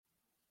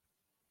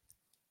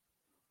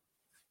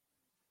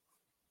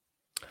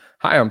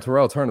Hi, I'm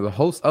Terrell Turner, the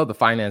host of the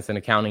Finance and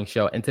Accounting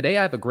Show. And today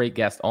I have a great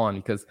guest on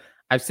because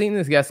I've seen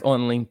this guest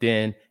on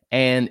LinkedIn.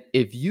 And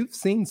if you've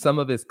seen some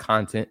of his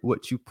content,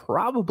 what you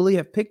probably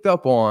have picked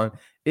up on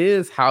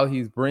is how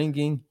he's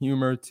bringing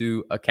humor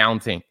to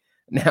accounting.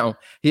 Now,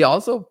 he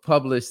also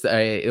published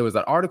it was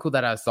an article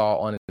that I saw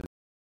on his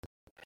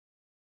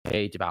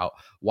page about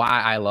why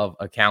I love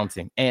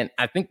accounting. And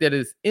I think that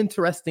is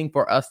interesting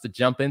for us to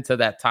jump into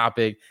that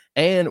topic.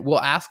 And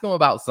we'll ask him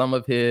about some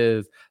of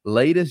his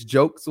latest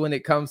jokes when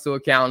it comes to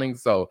accounting.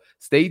 So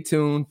stay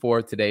tuned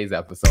for today's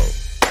episode.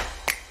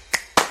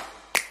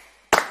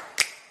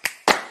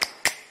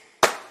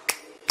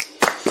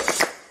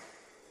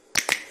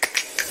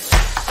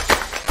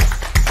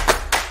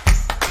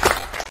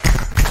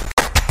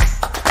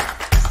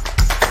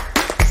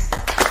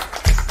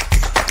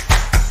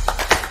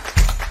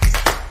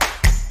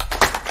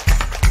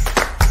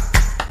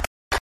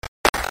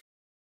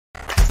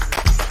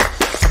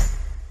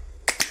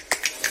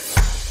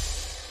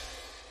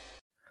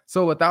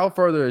 So without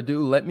further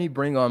ado, let me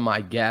bring on my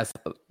guest,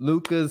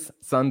 Lukas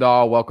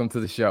Sundahl. Welcome to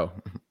the show.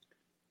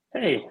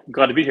 Hey,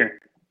 glad to be here.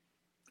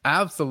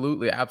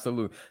 Absolutely.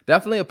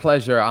 Definitely a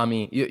pleasure. I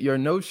mean, you're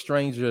no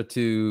stranger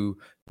to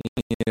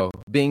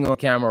being on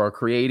camera or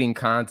creating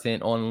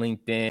content on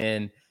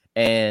LinkedIn.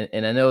 And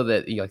I know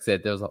that, like I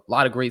said, there's a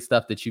lot of great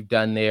stuff that you've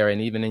done there.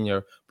 And even in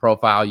your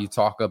profile, you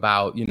talk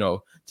about,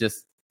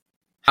 just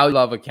how you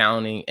love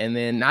accounting. And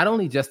then not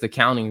only just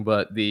accounting,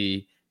 but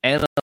the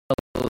analytics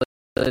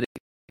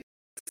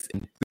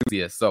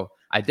enthusiast. So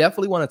I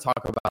definitely want to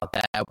talk about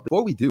that.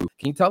 Before we do,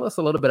 can you tell us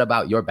a little bit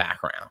about your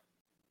background?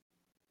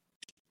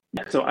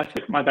 Yeah, so I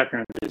think my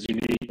background is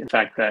unique in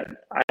fact that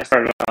I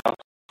started off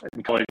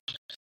in college.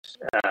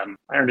 I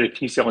earned a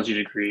kinesiology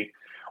degree,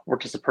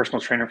 worked as a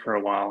personal trainer for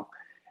a while.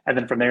 And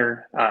then from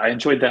there, I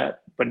enjoyed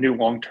that, but knew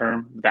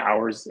long-term the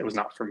hours, it was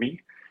not for me.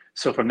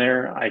 So from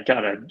there, I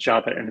got a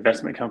job at an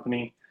investment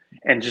company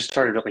and just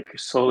started like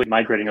slowly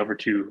migrating over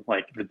to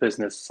like the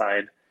business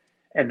side.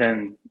 And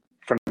then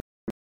from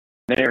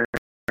there,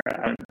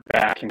 I went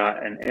back and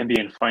got an MBA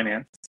in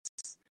finance.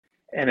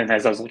 And then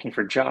as I was looking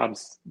for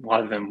jobs, a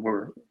lot of them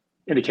were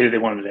indicated they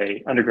wanted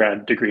an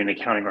undergrad degree in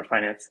accounting or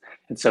finance.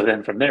 And so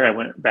then from there, I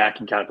went back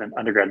and got an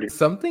undergrad degree.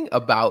 Something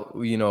about,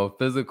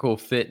 physical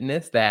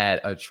fitness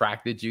that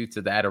attracted you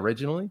to that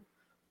originally?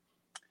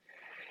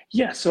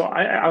 Yeah, so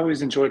I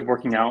always enjoyed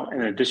working out.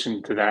 In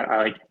addition to that,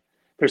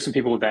 there's some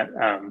people that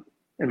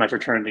in my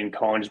fraternity in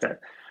college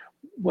that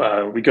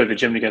we go to the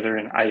gym together,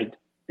 and I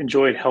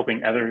enjoyed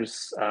helping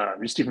others,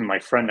 just even my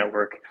friend at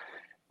work,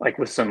 like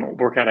with some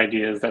workout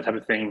ideas, that type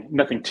of thing.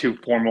 Nothing too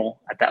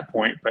formal at that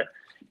point, but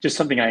just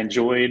something I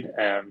enjoyed,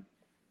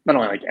 not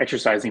only like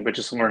exercising, but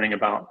just learning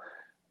about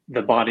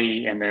the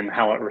body and then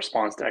how it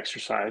responds to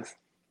exercise.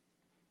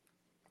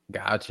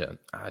 Gotcha.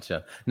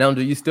 Now,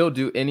 do you still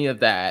do any of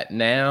that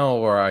now,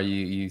 or are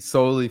you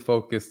solely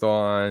focused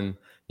on,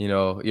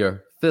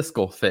 your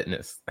physical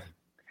fitness?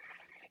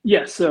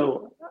 Yeah,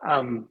 so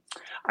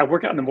I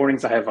work out in the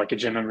mornings. I have like a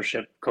gym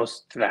membership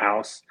close to the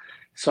house.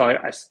 So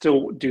I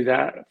still do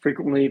that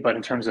frequently, but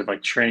in terms of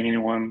like training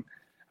anyone,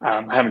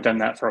 I haven't done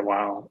that for a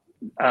while.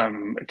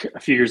 A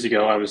few years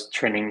ago, I was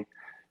training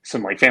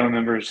some like family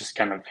members just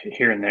kind of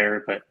here and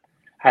there, but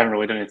I haven't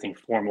really done anything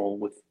formal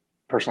with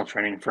personal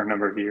training for a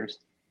number of years.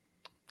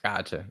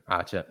 Gotcha.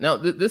 Now,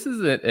 this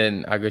is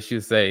an I guess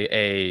you'd say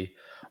a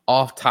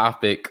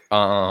off-topic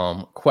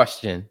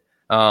question,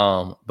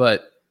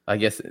 but I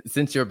guess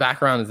since your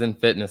background is in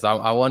fitness,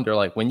 I wonder,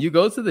 like, when you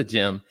go to the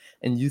gym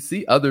and you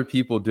see other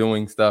people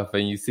doing stuff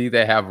and you see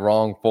they have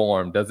wrong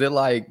form,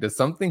 does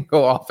something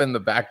go off in the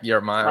back of your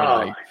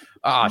mind?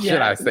 Yeah.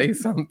 Should I say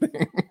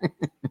something?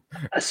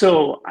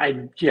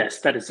 Yes,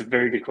 that is a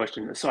very good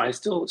question. So I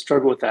still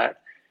struggle with that.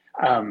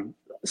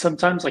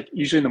 Sometimes, like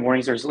usually in the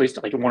mornings, there's at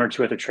least like one or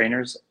two other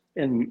trainers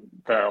in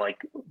the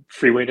like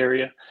free weight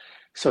area.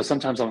 So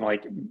sometimes I'm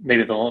like,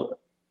 maybe I'll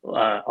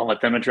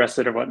let them address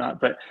it or whatnot.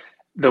 But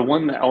the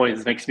one that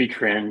always makes me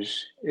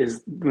cringe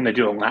is when they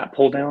do a lat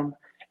pull down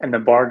and the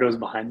bar goes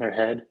behind their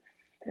head.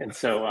 And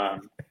so,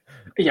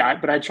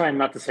 but I try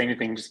not to say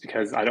anything just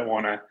because I don't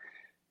want to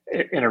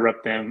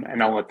interrupt them,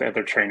 and I'll let the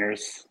other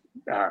trainers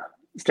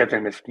step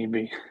in if need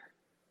be.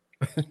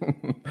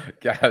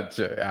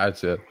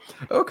 Gotcha.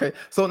 Okay.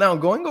 So now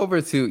going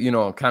over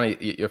to, kind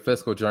of your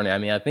physical journey. I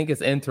mean, I think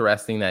it's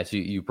interesting that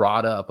you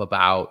brought up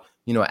about,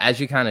 as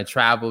you kind of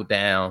travel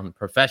down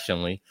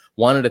professionally,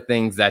 one of the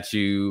things that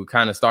you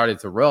kind of started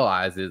to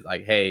realize is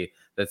like, hey,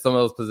 that some of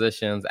those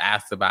positions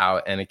asked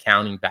about an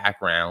accounting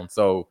background.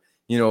 So,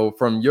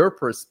 from your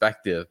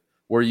perspective,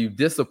 were you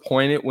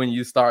disappointed when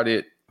you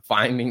started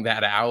finding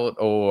that out,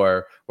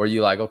 or were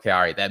you like, okay,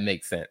 all right, that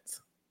makes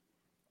sense?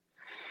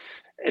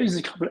 It was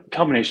a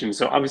combination.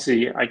 So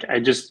obviously, I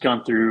just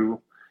gone through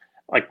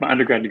like my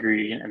undergrad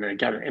degree and then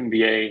got an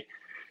MBA.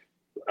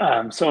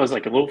 So I was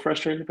like a little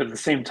frustrated, but at the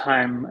same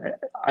time,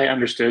 I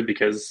understood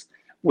because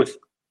with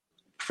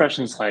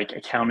professions like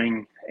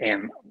accounting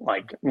and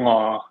like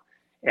law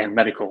and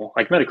medical,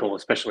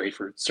 especially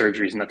for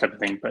surgeries and that type of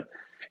thing. But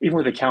even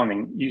with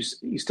accounting, you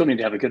still need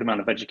to have a good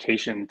amount of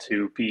education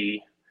to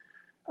be,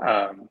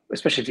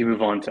 especially if you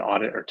move on to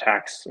audit or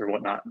tax or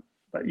whatnot.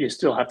 But you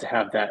still have to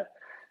have that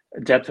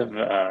depth of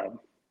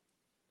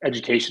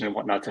education and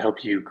whatnot to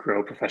help you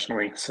grow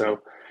professionally.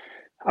 So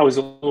I was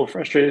a little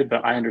frustrated,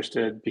 but I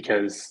understood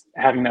because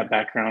having that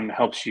background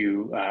helps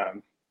you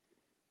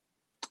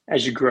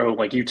as you grow.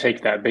 Like you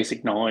take that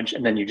basic knowledge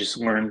and then you just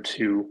learn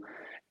to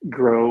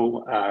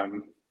grow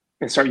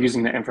and start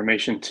using that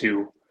information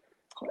to,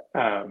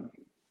 I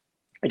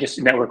guess,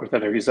 network with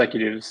other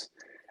executives,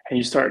 and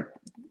you start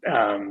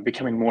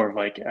becoming more of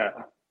like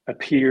a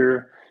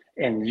peer,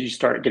 and you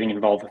start getting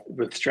involved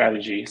with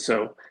strategy.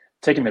 So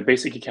taking the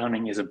basic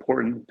accounting is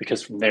important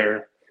because from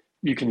there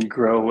you can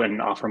grow and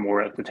offer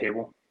more at the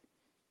table.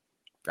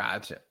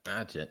 Gotcha.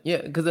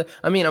 Yeah, because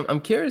I mean,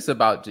 I'm curious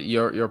about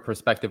your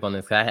perspective on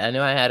this. I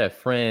know I had a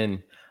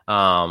friend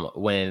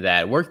when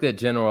that worked at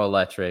General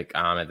Electric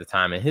at the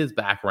time, and his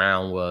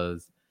background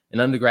was an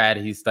undergrad.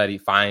 He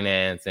studied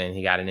finance and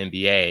he got an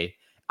MBA.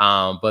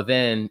 But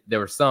then there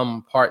were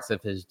some parts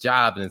of his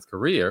job and his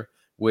career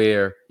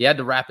where he had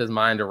to wrap his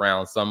mind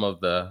around some of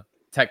the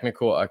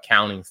technical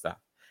accounting stuff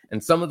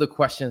and some of the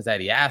questions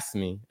that he asked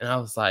me, and I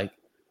was like,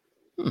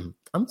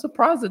 I'm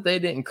surprised that they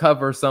didn't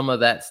cover some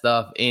of that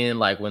stuff in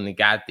like when they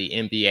got the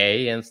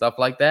MBA and stuff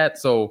like that.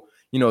 So,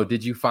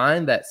 did you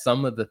find that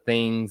some of the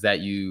things that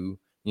you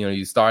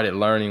started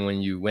learning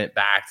when you went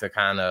back to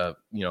kind of,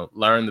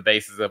 learn the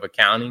basis of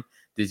accounting,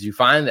 did you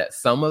find that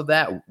some of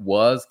that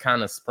was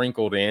kind of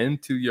sprinkled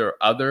into your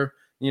other,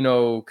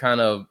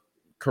 kind of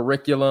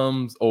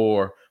curriculums,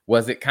 or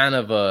was it kind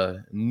of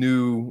a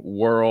new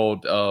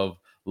world of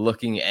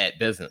looking at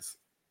business?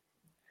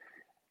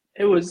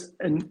 It was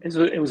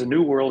a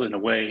new world in a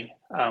way.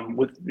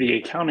 With the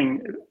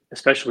accounting,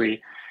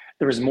 especially,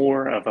 there was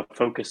more of a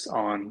focus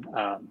on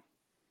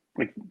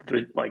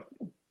like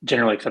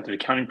generally accepted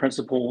accounting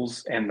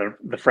principles and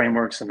the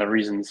frameworks and the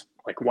reasons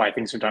like why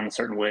things are done a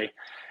certain way.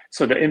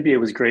 So the MBA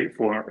was great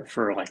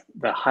for like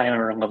the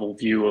higher level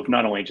view of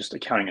not only just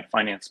accounting and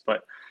finance,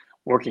 but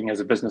working as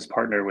a business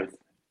partner with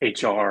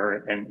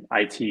HR and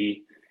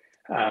IT.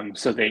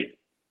 So they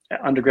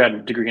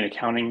undergrad degree in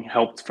accounting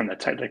helped from the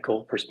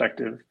technical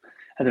perspective,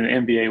 and then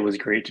the MBA was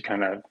great to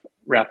kind of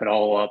wrap it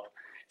all up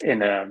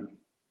in a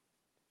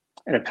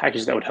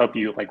package that would help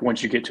you like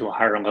once you get to a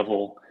higher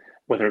level,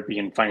 whether it be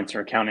in finance or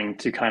accounting,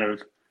 to kind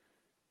of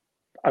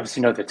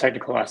obviously know the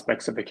technical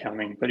aspects of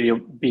accounting, but you'll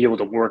be able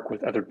to work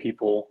with other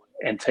people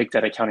and take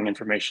that accounting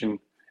information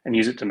and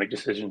use it to make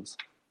decisions.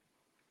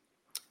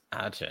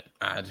 Gotcha.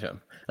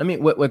 I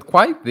mean, with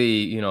quite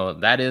the,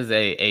 that is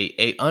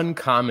a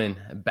uncommon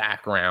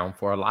background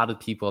for a lot of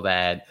people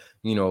that,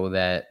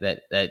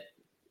 that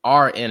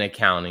are in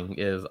accounting.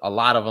 Is a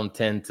lot of them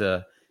tend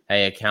to,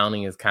 hey,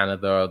 accounting is kind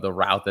of the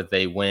route that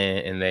they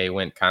went, and they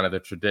went kind of the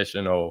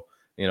traditional,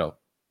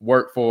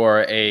 work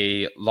for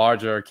a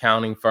larger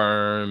accounting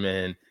firm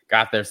and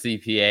got their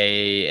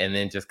CPA and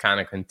then just kind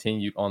of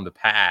continued on the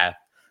path.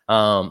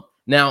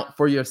 Now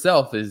for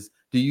yourself,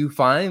 do you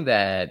find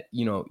that,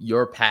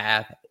 your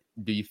path,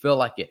 do you feel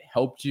like it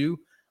helped you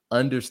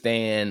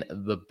understand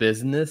the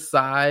business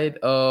side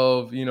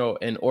of,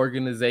 an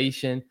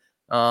organization,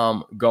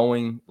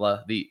 going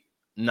the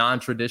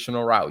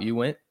non-traditional route you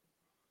went?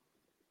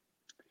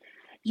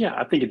 Yeah,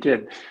 I think it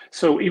did.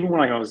 So even when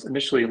I was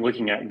initially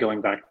looking at going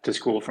back to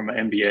school from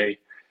an MBA,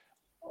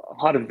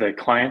 a lot of the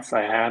clients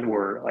I had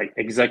were like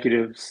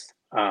executives,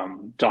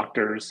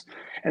 doctors,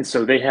 and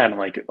so they had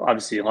like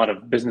obviously a lot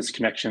of business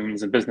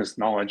connections and business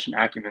knowledge and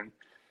acumen.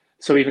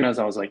 So even as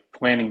I was like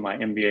planning my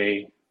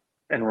MBA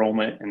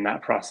enrollment in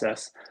that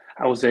process,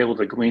 I was able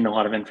to glean a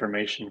lot of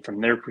information from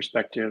their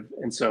perspective.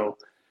 And so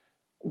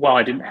while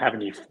I didn't have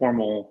any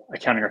formal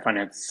accounting or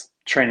finance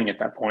training at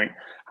that point,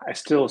 I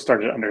still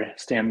started to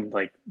understand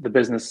like the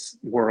business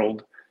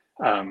world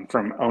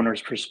from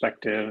owner's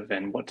perspective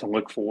and what to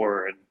look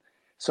for. And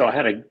so I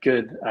had a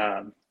good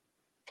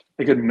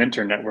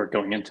mentor network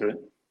going into it.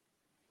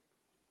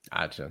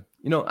 Gotcha.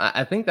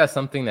 I think that's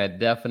something that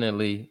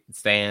definitely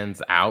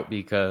stands out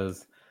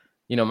because,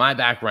 my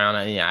background,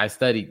 I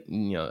studied,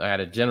 I had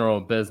a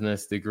general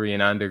business degree in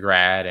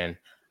undergrad, and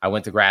I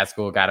went to grad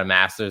school, got a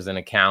master's in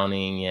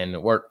accounting,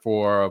 and worked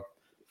for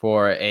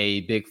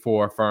a big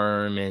four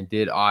firm and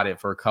did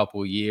audit for a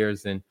couple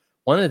years. And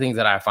one of the things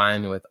that I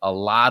find with a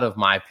lot of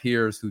my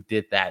peers who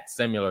did that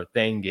similar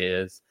thing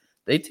is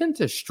they tend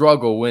to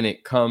struggle when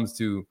it comes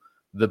to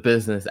the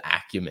business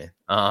acumen.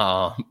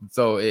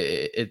 So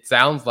it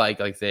sounds like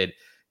I said,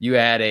 you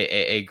had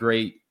a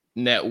great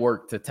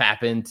network to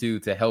tap into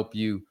to help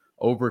you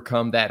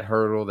overcome that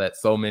hurdle that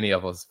so many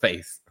of us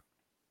face.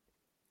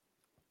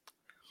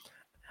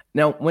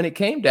 Now, when it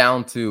came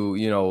down to,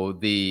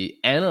 the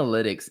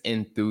analytics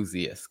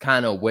enthusiast,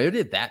 kind of where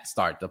did that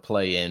start to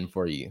play in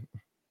for you?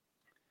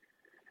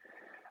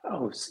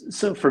 Oh,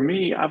 so for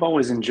me, I've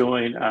always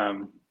enjoyed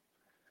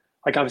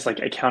like obviously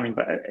like accounting,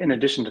 but in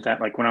addition to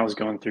that, like when I was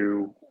going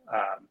through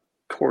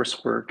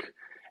coursework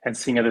and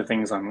seeing other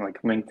things on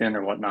like LinkedIn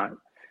or whatnot,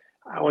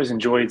 I always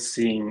enjoyed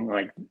seeing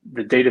like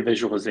the data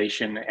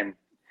visualization and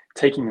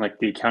taking like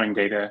the accounting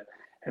data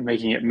and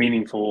making it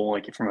meaningful,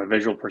 like from a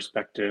visual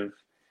perspective,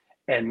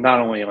 and not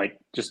only like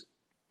just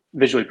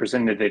visually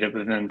presenting the data,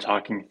 but then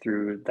talking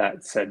through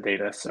that said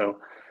data. So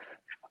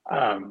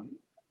um,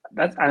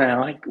 that's and I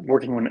like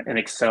working in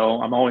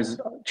Excel. I'm always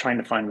trying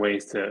to find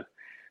ways to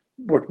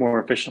work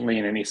more efficiently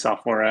in any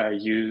software I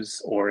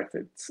use, or if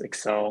it's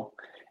Excel.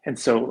 And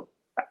so,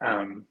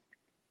 um,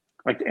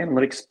 like the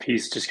analytics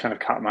piece just kind of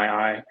caught my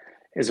eye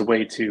as a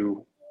way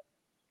to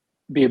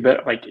be a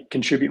bit like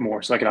contribute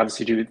more. So I could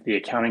obviously do the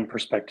accounting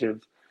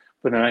perspective,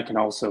 but then I can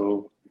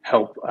also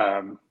help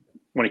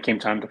when it came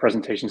time to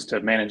presentations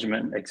to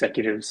management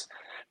executives,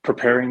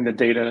 preparing the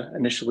data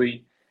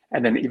initially,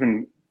 and then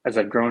even as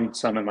I've grown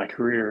some in my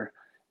career,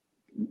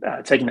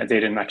 taking that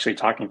data and actually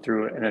talking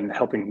through it, and then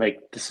helping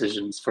make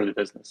decisions for the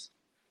business.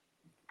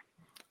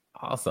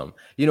 Awesome.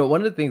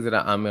 One of the things that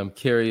I'm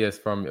curious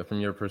from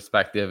your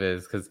perspective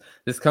is because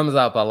this comes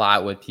up a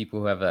lot with people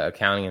who have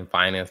accounting and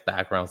finance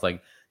backgrounds.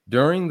 Like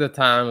during the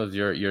time of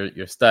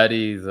your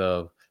studies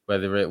of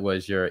whether it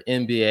was your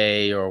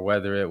MBA or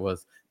whether it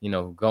was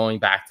going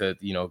back to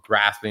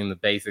grasping the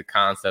basic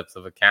concepts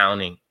of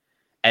accounting.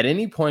 At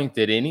any point,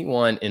 did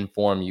anyone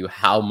inform you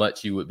how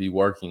much you would be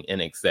working in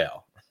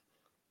Excel?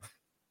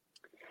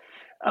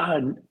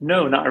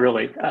 No, not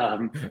really.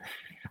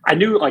 I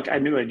knew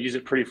I'd use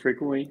it pretty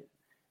frequently,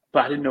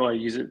 but I didn't know I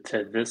use it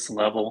to this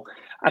level.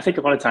 I think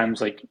a lot of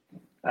times, like,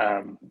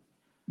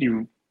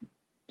 you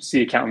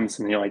see accountants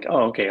and you're like,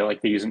 oh, okay,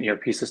 like they use an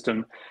ERP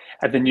system,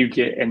 and then you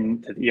get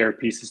into the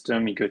ERP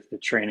system, you go through the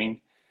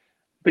training.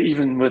 But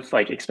even with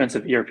like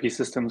expensive ERP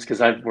systems,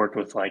 because I've worked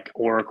with like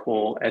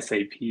Oracle,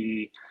 SAP,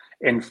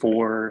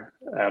 N4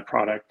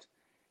 product,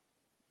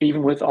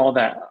 even with all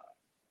that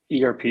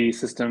ERP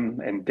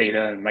system and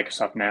data and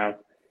Microsoft Nav,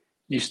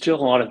 you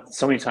still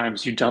so many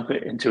times you dump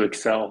it into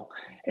Excel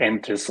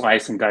and to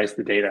slice and dice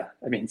the data.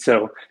 I mean,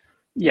 so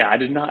yeah, I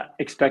did not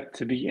expect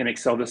to be in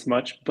Excel this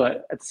much,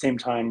 but at the same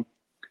time,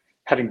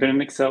 having been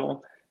in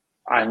Excel,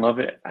 I love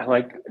it. I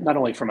like not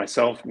only for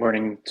myself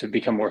learning to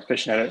become more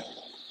efficient at it,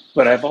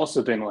 but I've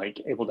also been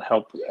like able to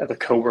help other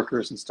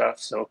coworkers and stuff.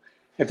 So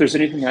if there's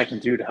anything I can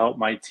do to help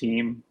my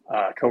team,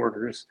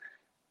 coworkers,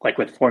 like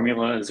with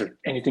formulas or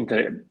anything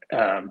to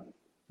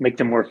make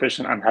them more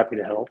efficient, I'm happy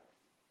to help.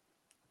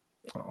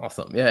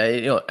 Awesome.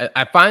 Yeah,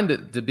 I find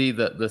it to be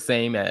the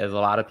same as a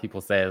lot of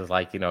people say is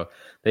like, they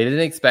didn't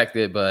expect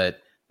it, but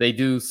they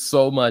do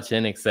so much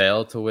in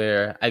Excel to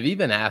where I've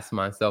even asked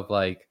myself,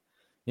 like,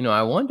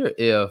 I wonder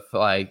if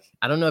like,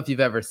 I don't know if you've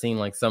ever seen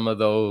like some of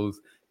those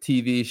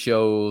TV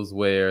shows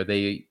where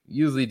they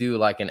usually do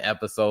like an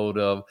episode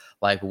of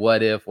like,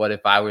 what if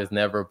I was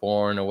never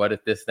born, or what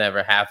if this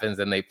never happens,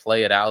 and they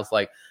play it out. It's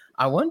like,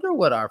 I wonder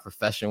what our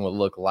profession would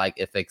look like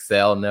if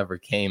Excel never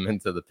came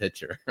into the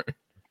picture.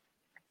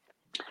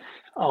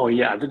 Oh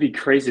yeah, that'd be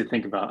crazy to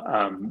think about.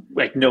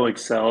 Like no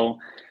Excel.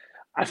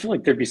 I feel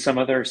like there'd be some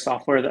other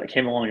software that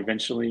came along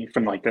eventually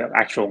from like the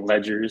actual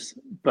ledgers,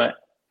 but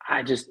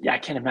I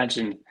can't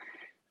imagine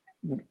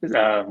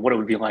what it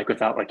would be like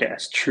without like a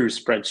true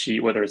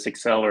spreadsheet, whether it's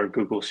Excel or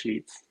Google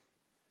Sheets.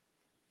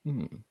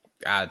 Hmm.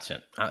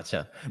 Gotcha.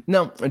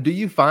 Now, do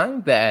you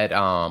find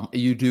that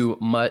you do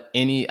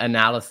any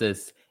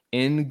analysis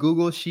in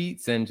Google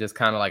Sheets, and just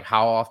kind of like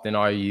how often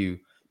are you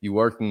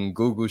working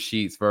Google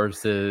Sheets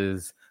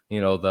versus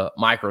the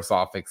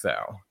Microsoft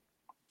Excel?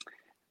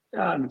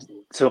 Um,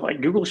 so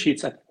like Google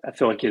Sheets, I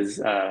feel like is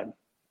I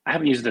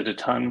haven't used it a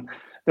ton.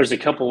 There's a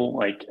couple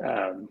like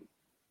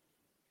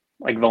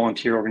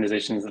volunteer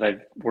organizations that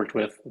I've worked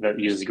with that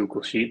uses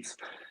Google Sheets.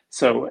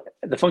 So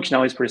the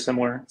functionality is pretty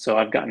similar. So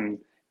I've gotten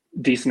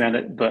decent at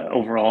it, but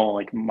overall,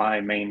 like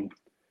my main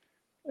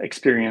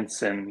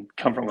experience and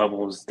comfort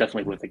level is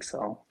definitely with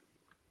Excel.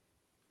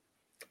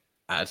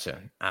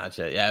 Gotcha.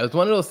 Yeah, it was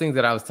one of those things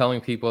that I was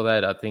telling people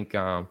that I think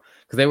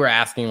because they were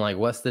asking like,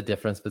 what's the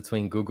difference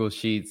between Google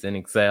Sheets and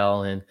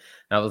Excel, and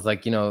I was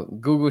like,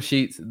 Google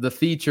Sheets, the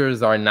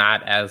features are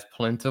not as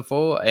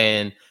plentiful,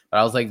 and but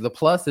I was like, the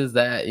plus is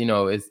that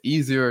it's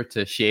easier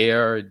to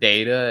share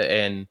data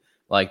and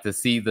like to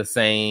see the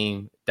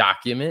same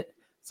document.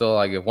 So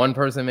like if one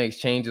person makes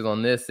changes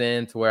on this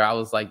end, to where I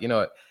was like,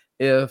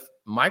 if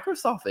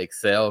Microsoft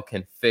Excel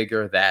can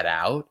figure that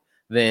out,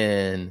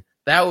 then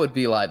that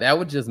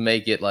would just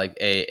make it like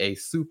a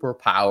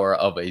superpower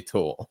of a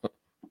tool.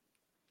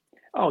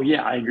 Oh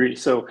yeah, I agree.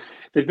 So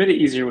they've made it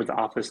easier with the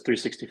Office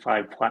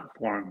 365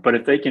 platform, but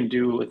if they can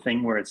do a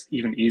thing where it's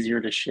even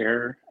easier to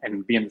share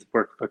and be in the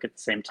workbook at the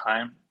same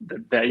time,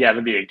 yeah,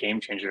 that'd be a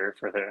game changer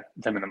for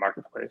them in the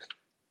marketplace.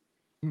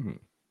 Mhm.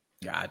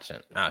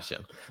 Gotcha.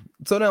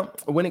 So now,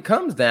 when it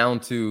comes down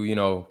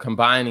to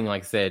combining,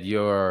 like I said,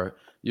 your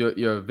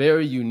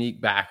very unique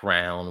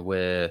background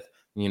with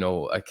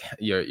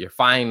your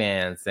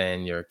finance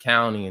and your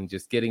accounting, and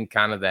just getting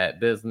kind of that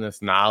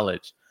business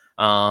knowledge,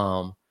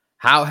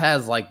 how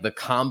has like the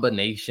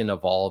combination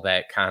of all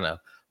that kind of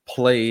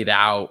played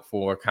out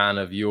for kind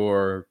of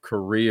your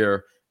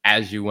career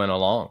as you went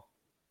along?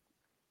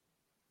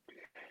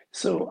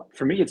 So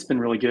for me, it's been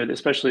really good,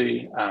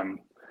 especially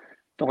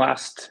the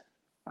last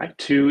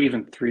 2,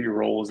 even 3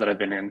 roles that I've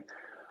been in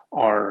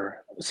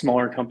are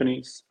smaller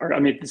companies. Or I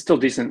mean, it's still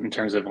decent in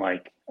terms of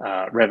like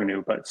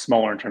revenue, but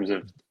smaller in terms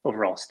of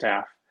overall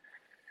staff.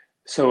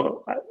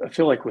 So I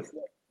feel like with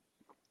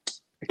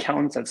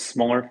accountants at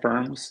smaller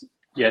firms,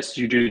 yes,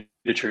 you do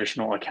the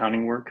traditional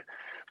accounting work,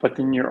 but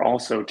then you're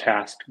also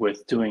tasked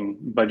with doing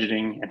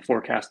budgeting and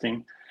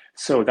forecasting.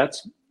 So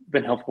that's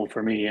been helpful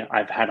for me.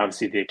 I've had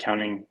obviously the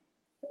accounting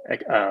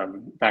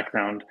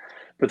background,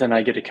 but then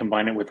I get to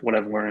combine it with what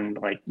I've learned,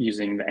 like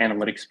using the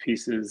analytics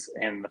pieces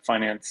and the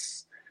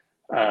finance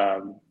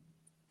um,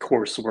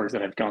 coursework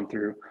that I've gone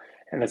through.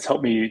 And that's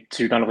helped me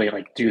to not only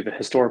like do the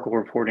historical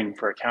reporting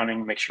for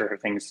accounting, make sure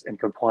everything's in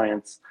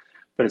compliance,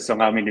 but it's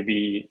allowed me to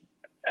be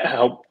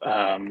help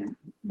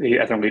the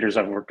other leaders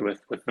I've worked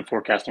with the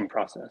forecasting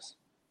process.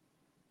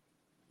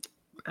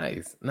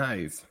 Nice,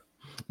 nice.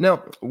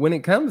 Now, when it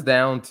comes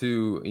down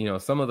to,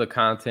 some of the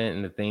content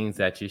and the things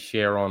that you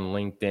share on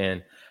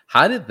LinkedIn,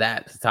 how did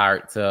that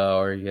start to,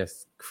 or I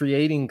guess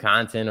creating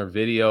content or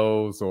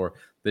videos or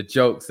the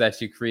jokes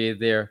that you create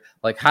there?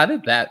 Like, how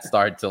did that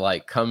start to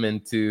like come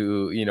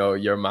into,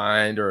 your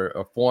mind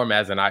or form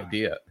as an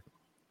idea?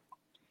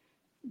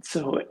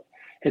 So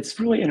it's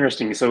really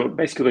interesting. So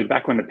basically,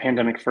 back when the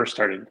pandemic first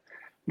started,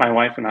 my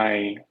wife and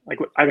I, like,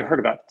 I heard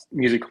about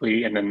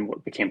Musically and then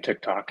what became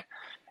TikTok.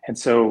 And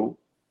so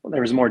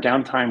there was more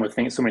downtime with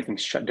things, so many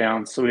things shut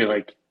down. So we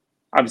like,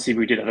 obviously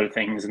we did other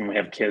things and we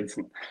have kids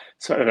and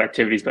so other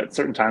activities, but at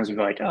certain times we'd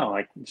be like, oh,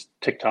 like just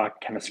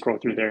TikTok, kind of scroll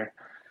through there.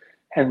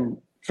 And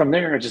from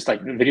there, just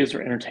like the videos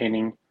were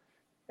entertaining.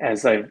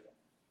 As I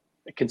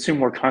consumed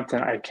more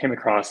content, I came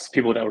across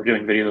people that were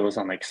doing videos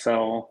on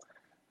Excel,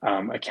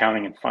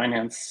 accounting and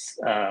finance,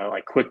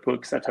 like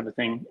QuickBooks, that type of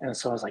thing. And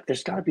so I was like,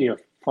 there's got to be a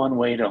fun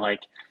way to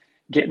like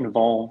get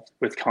involved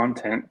with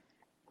content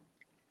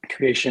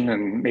creation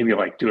and maybe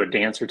like do a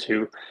dance or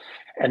two.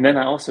 And then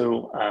I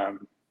also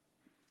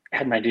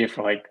had an idea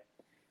for like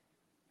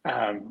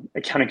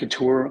accounting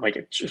couture,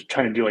 like just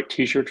trying to do like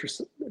t-shirts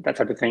or that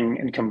type of thing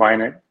and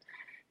combine it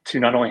to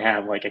not only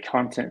have like a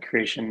content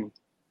creation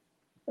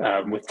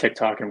with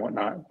TikTok and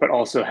whatnot, but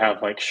also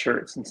have like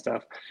shirts and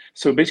stuff.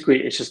 So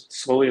basically, it's just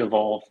slowly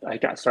evolved. I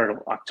got started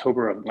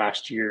October of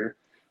last year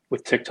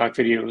with TikTok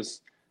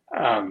videos.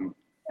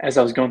 As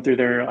I was going through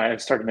there, I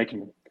started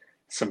making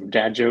some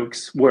dad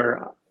jokes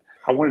where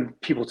I wanted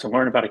people to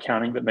learn about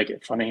accounting, but make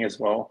it funny as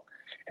well.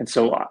 And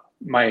so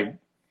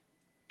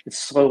it's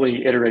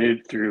slowly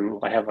iterated through.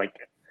 I have like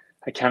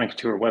accounting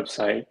couture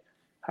website.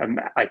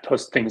 I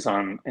post things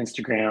on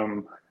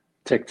Instagram,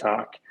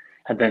 TikTok,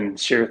 and then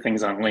share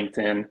things on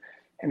LinkedIn.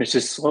 And it's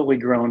just slowly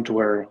grown to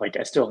where like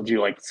I still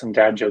do like some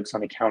dad jokes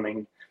on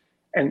accounting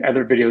and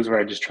other videos where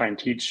I just try and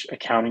teach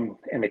accounting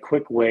in a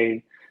quick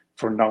way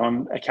for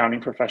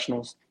non-accounting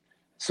professionals.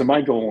 So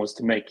my goal was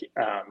to make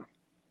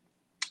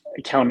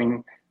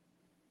accounting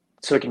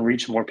so I can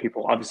reach more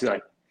people. Obviously,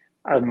 like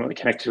I'm really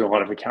connected to a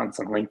lot of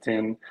accountants on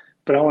LinkedIn,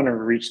 but I want to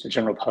reach the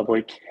general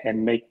public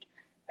and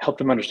help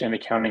them understand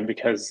accounting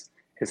because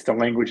it's the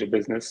language of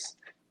business.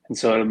 And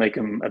so it'll make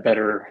them a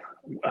better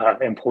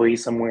employee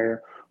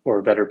somewhere or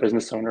a better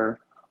business owner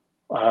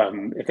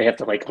if they have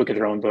to like look at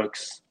their own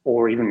books,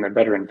 or even a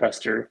better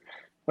investor.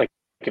 Like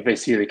if they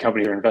see the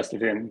company they're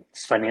invested in,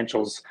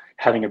 financials,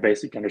 having a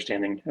basic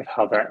understanding of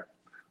how that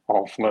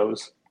all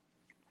flows.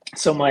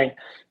 So my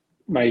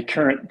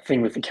current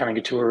thing with Accounting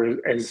Couture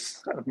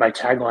is my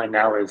tagline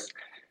now is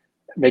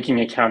making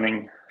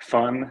accounting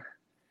fun,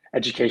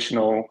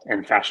 educational,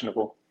 and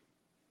fashionable.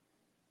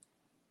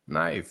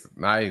 Nice,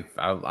 nice.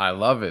 I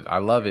love it. I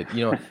love it.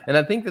 And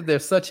I think that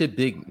there's such a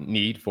big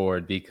need for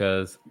it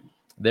because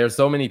there's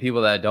so many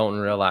people that don't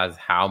realize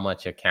how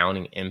much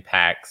accounting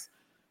impacts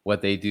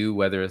what they do,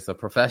 whether it's a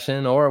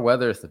profession or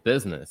whether it's a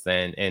business.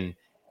 And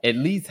at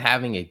least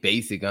having a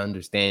basic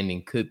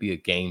understanding could be a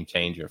game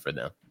changer for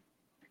them.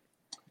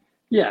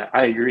 Yeah,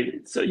 I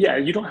agree. So yeah,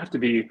 you don't have to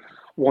be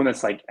one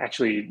that's like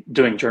actually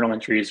doing journal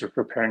entries or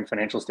preparing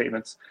financial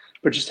statements,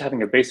 but just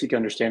having a basic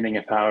understanding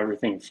of how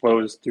everything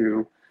flows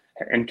through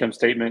an income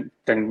statement,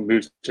 then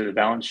moves to the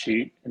balance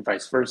sheet and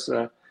vice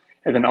versa.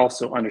 And then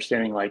also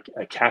understanding like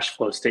a cash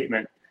flow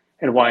statement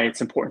and why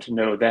it's important to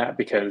know that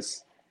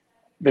because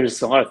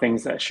there's a lot of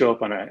things that show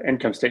up on an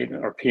income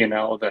statement or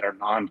P&L that are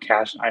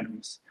non-cash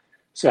items.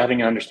 So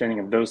having an understanding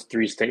of those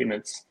three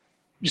statements,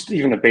 just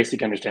even a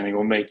basic understanding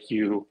will make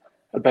you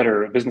a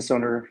better business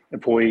owner,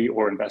 employee,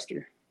 or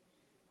investor.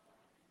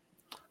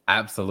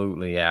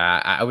 Absolutely.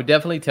 Yeah. I would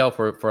definitely tell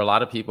for a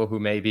lot of people who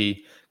may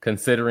be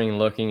considering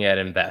looking at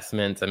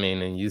investments. I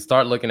mean, and you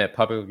start looking at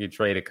publicly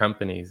traded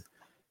companies,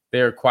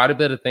 there are quite a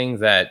bit of things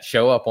that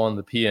show up on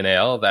the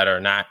P&L that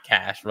are not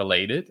cash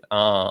related.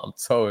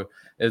 So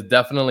it's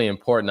definitely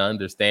important to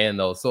understand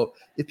those. So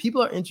if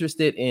people are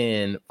interested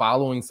in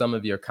following some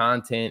of your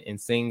content and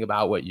seeing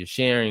about what you're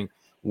sharing,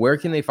 where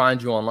can they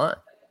find you online?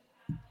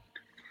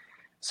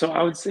 So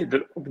I would say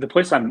the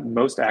place I'm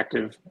most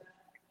active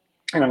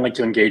and I like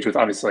to engage with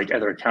obviously like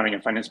other accounting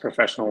and finance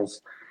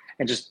professionals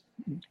and just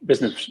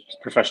business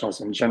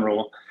professionals in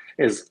general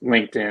is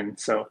LinkedIn.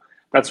 So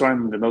that's where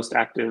I'm the most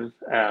active,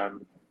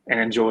 and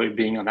enjoy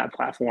being on that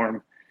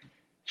platform,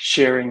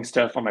 sharing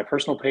stuff on my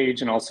personal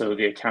page and also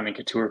the Accounting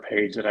Couture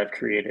page that I've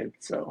created.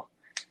 So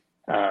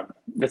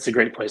that's a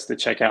great place to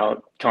check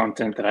out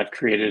content that I've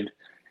created,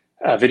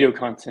 video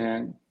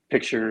content,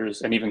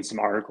 pictures, and even some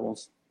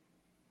articles.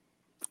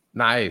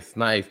 Nice,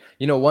 nice.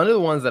 One of the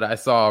ones that I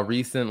saw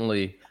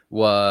recently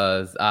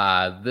was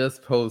this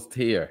post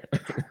here.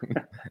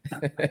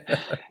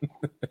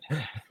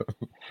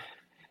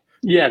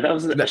 Yeah, that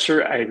was a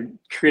shirt I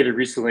created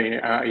recently.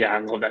 Yeah, I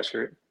love that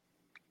shirt.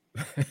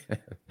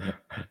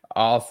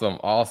 Awesome.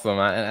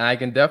 And I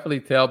can definitely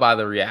tell by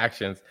the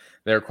reactions,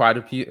 there are quite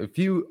a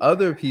few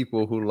other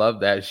people who love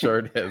that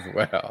shirt as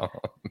well.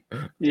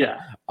 Yeah.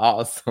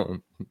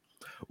 Awesome.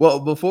 Well,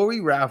 before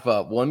we wrap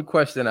up, one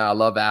question I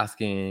love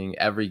asking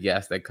every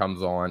guest that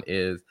comes on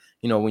is,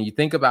 when you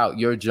think about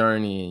your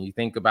journey and you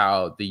think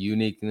about the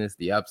uniqueness,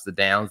 the ups, the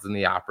downs, and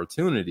the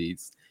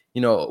opportunities,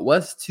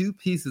 what's two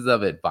pieces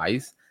of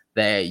advice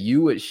that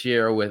you would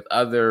share with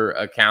other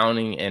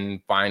accounting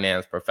and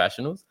finance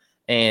professionals?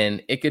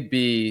 And it could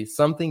be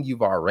something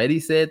you've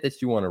already said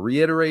that you want to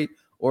reiterate,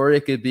 or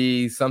it could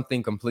be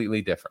something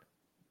completely different.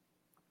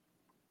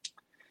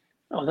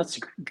 Oh, that's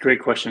a great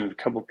question. A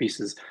couple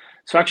pieces.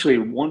 So actually,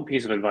 one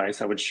piece of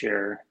advice I would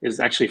share is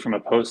actually from a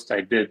post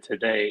I did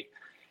today,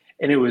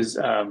 and it was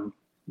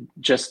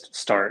just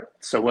start.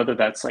 So whether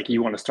that's like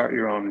you want to start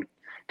your own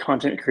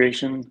content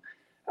creation,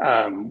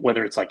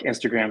 whether it's like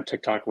Instagram,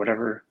 TikTok,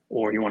 whatever,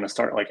 or you want to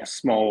start like a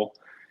small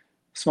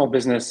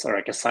business or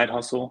like a side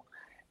hustle,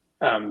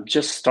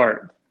 just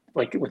start.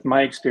 Like with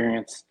my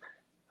experience,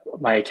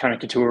 my Accounting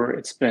Couture,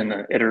 it's been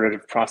an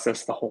iterative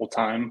process the whole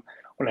time.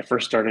 When I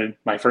first started,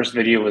 my first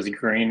video was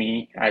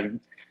grainy. I'm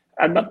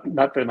not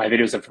that my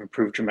videos have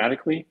improved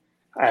dramatically,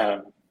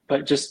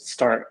 but just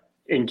start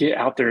and get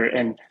out there.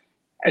 And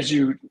as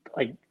you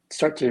like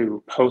start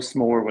to post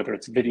more, whether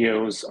it's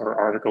videos or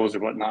articles or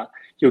whatnot,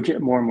 you'll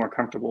get more and more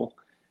comfortable.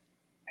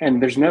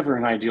 And there's never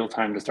an ideal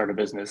time to start a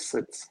business.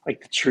 It's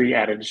like the tree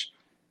adage: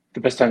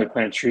 the best time to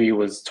plant a tree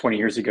was 20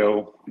 years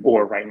ago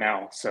or right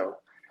now. So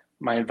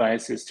my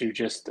advice is to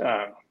just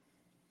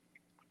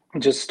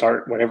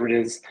start whatever it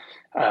is.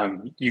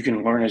 You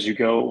can learn as you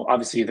go.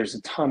 Obviously, there's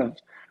a ton of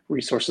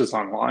resources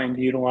online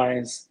to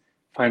utilize.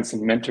 Find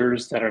some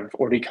mentors that have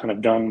already kind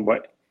of done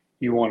what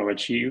you want to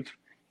achieve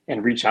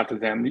and reach out to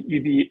them.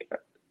 You'd be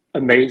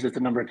amazed at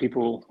the number of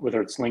people,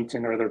 whether it's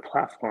LinkedIn or other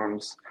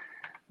platforms,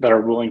 that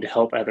are willing to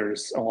help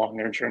others along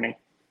their journey.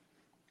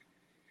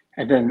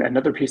 And then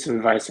another piece of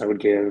advice I would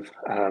give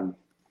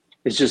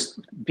is just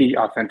be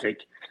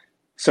authentic.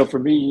 So for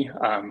me,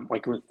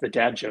 like with the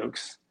dad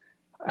jokes,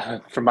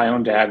 from my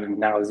own dad and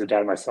now as a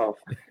dad myself,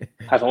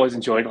 I've always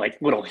enjoyed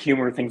like little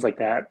humor, things like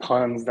that,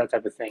 puns, that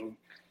type of thing.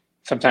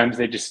 Sometimes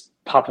they just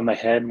pop in my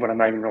head when I'm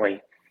not even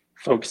really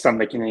focused on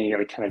making any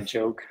other kind of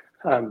joke.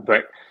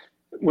 But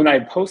when I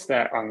post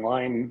that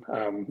online,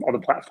 all the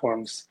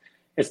platforms,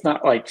 it's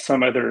not like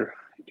some other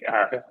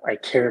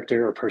like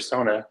character or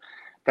persona.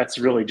 That's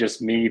really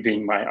just me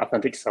being my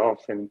authentic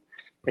self and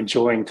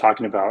enjoying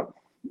talking about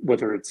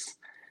whether it's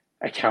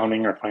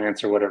accounting or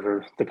finance or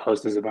whatever the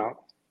post is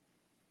about.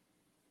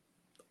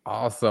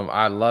 Awesome.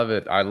 I love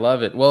it.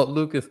 Well,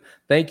 Lukas,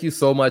 thank you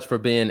so much for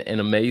being an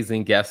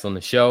amazing guest on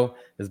the show.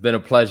 It's been a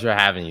pleasure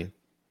having you.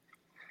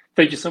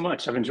 Thank you so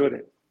much. I've enjoyed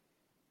it.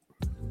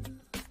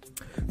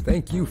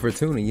 Thank you for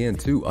tuning in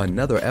to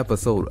another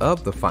episode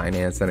of the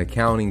Finance and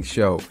Accounting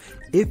Show.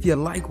 If you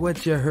like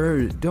what you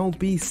heard, don't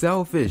be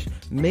selfish.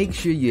 Make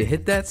sure you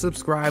hit that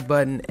subscribe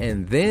button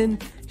and then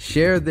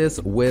share this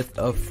with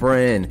a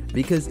friend,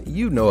 because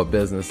you know a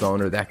business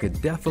owner that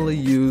could definitely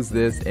use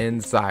this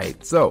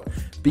insight. So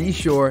be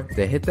sure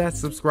to hit that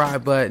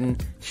subscribe button,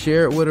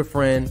 share it with a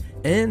friend,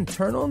 and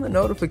turn on the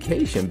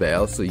notification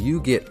bell so you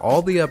get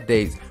all the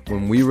updates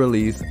when we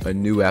release a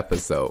new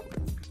episode.